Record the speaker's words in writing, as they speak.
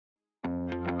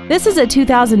This is a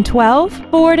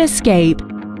 2012 Ford Escape.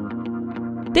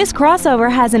 This crossover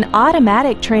has an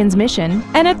automatic transmission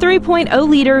and a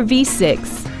 3.0-liter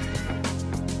V6.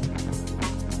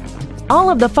 All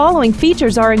of the following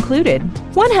features are included: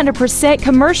 100%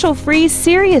 commercial-free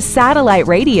Sirius satellite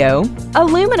radio,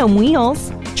 aluminum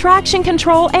wheels, traction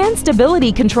control and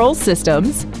stability control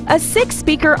systems, a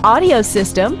 6-speaker audio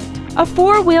system, a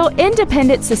 4-wheel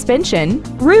independent suspension,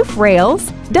 roof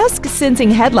rails,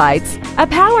 dusk-sensing headlights, a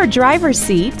power driver's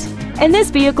seat, and this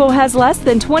vehicle has less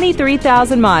than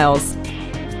 23,000 miles.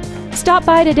 Stop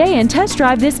by today and test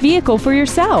drive this vehicle for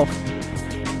yourself.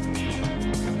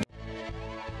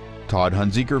 Todd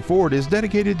Hunzeker Ford is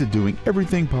dedicated to doing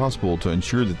everything possible to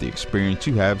ensure that the experience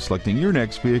you have selecting your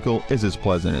next vehicle is as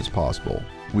pleasant as possible.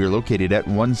 We are located at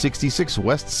 166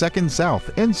 West 2nd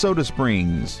South in Soda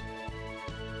Springs.